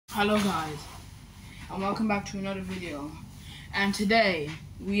Hello guys, and welcome back to another video. And today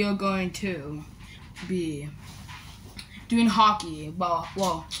we are going to be doing hockey. Well,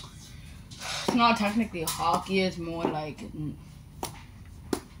 it's not technically hockey. It's more like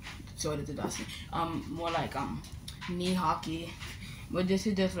more like knee hockey. But this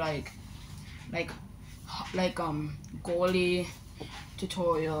is just like goalie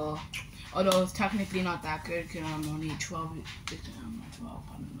tutorial. Although it's technically not that good because I'm only 12. I'm not 12.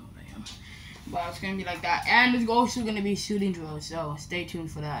 I don't know what I am. But it's gonna be like that, and it's also gonna be shooting drills. So stay tuned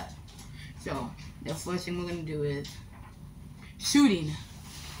for that. So the first thing we're gonna do is shooting.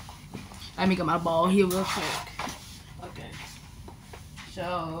 Let me get my ball here real quick. Okay.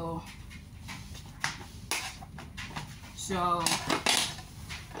 So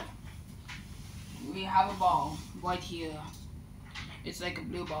we have a ball right here. It's like a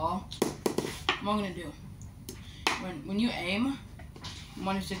blue ball. What I'm gonna do, when you aim, you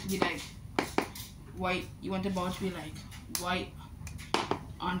want it to be like white. You want the ball to be like white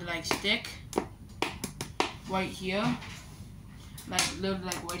on the like stick, right here, like little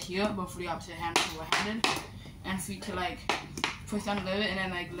like right here, but for the opposite hand, for right-handed, and feet to like push down a little bit and then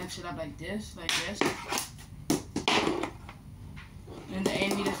like lift it up like this, and the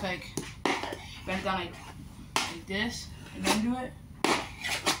aim, you just like bend it down like this, and then do it.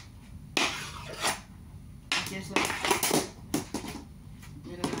 Just like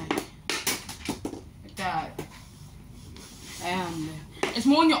that, and it's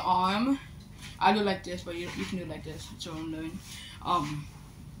more on your arm. I do it like this, but you can do it like this. That's what I'm doing.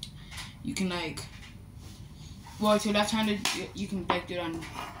 You can like, well, if you're left-handed, you can like do it on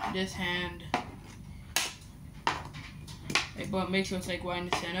this hand, like, but make sure it's like right in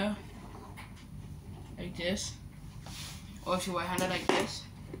the center, like this. Or if you're right-handed, like this.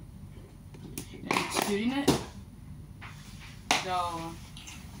 Shooting it. So,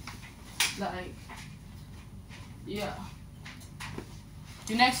 like, yeah.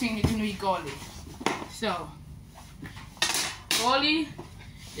 The next thing is gonna be goalie. So, goalie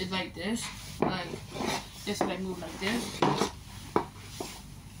is like this. Like, just like move like this.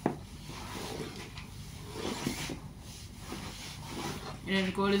 And then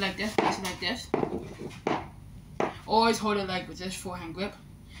the goalie like this, like this. Always hold it like with this forehand grip,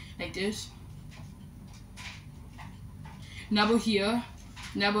 like this. Never here,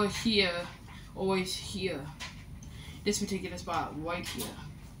 always here. This particular spot, right here.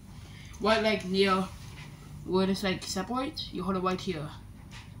 Right like near where this like separates, you hold it right here.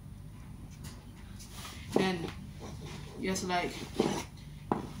 Then you just like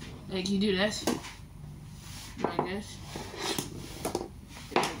you do this, like this, do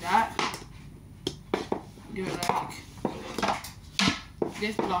it like that, do it like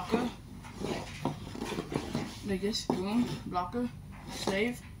this blocker. Like this, boom, blocker,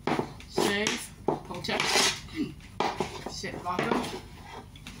 save, protect, sit, blocker,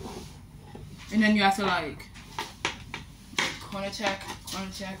 and then you have to like corner check,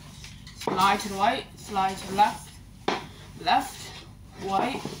 slide to the right, slide to the left,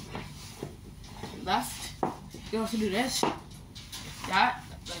 right, left. You also do this, that,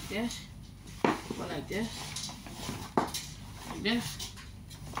 like this, or like this,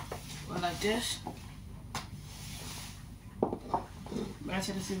 or like this. But I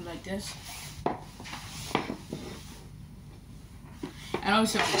should have seen it like this. And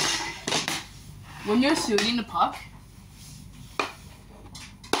also, when you're shooting the puck,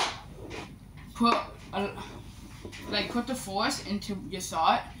 put the force into your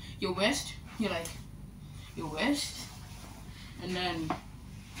shot, your wrist, your wrist, and then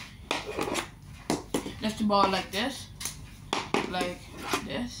lift the ball like this, like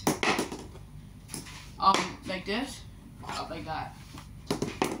this, up like that.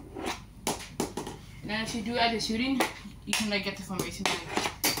 And then if you do at the shooting, you can like get the formation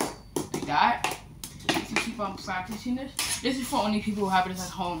like that. You can keep on practicing this. This is for only people who have this at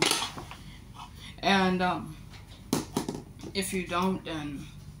home. And if you don't, then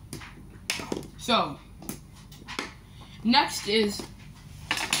so next is,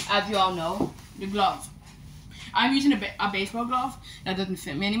 as you all know, the glove. I'm using a baseball glove that doesn't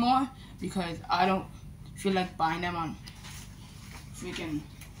fit me anymore because I don't feel like buying them on freaking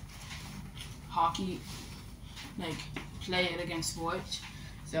hockey, like play it against sports.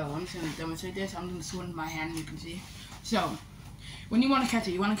 So I'm just gonna demonstrate this. I'm gonna swing my hand and you can see. So when you wanna catch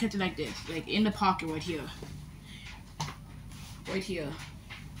it, like this, like in the pocket right here. Right here.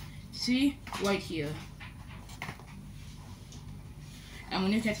 See? Right here. And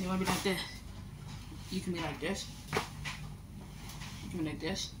when you're catching, you wanna be like this. You can be like this. You can be like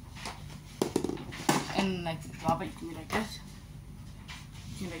this. And like drop it, you can be like this.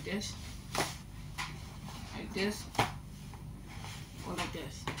 can like this, or like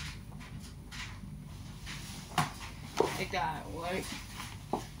this, like that, right?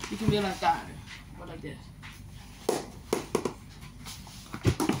 You can be like that, or like this,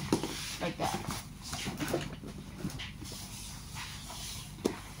 like that.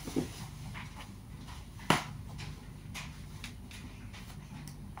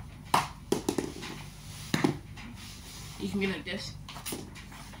 You can be like this.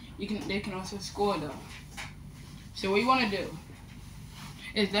 They can also score though. So what you want to do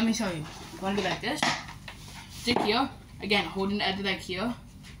is, let me show you. You want to be like this. Stick here. Again, holding the edge like here.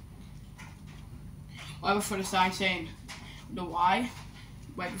 Right before the sign saying the Y.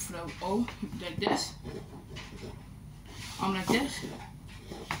 Right before the O. Like this. Like this.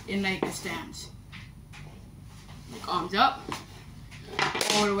 In like a stance. Like arms up.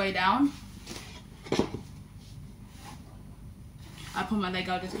 All the way down. I put my leg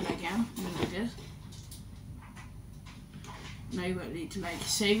out just because I can. And then like this. Now you're ready to like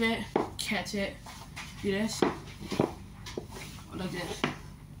save it, catch it, do this, or like this.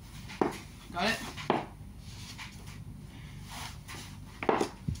 Got it?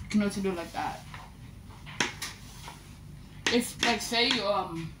 You can also do it like that. If like say you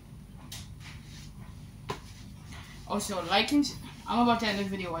also like and I'm about to end this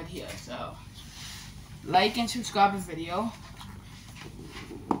video right here, so like and subscribe the video.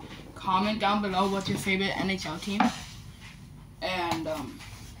 Comment down below what's your favorite NHL team, and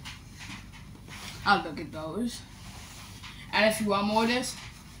I'll look at those. And if you want more of this,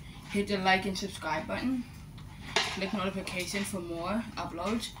 hit the like and subscribe button. Click notification for more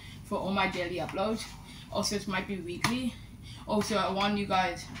uploads, for all my daily uploads. Also, this might be weekly. Also, I want you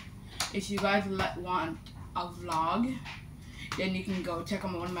guys, if you guys want a vlog, then you can go check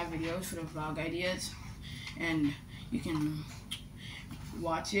out one of my videos for the vlog ideas, and you can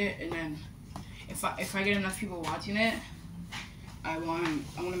watch it. And then if I get enough people watching it, I want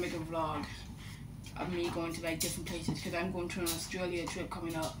to make a vlog of me going to like different places, because I'm going to an Australia trip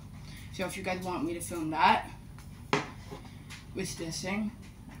coming up. So if you guys want me to film that with this thing,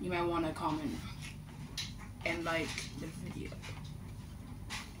 you might want to comment and like the video.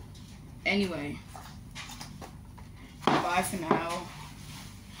 Anyway, bye for now.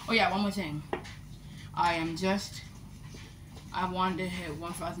 Oh yeah, one more thing. I wanted to hit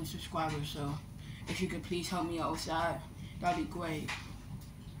 1,000 subscribers, so if you could please help me out with that, that'd be great.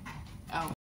 Out.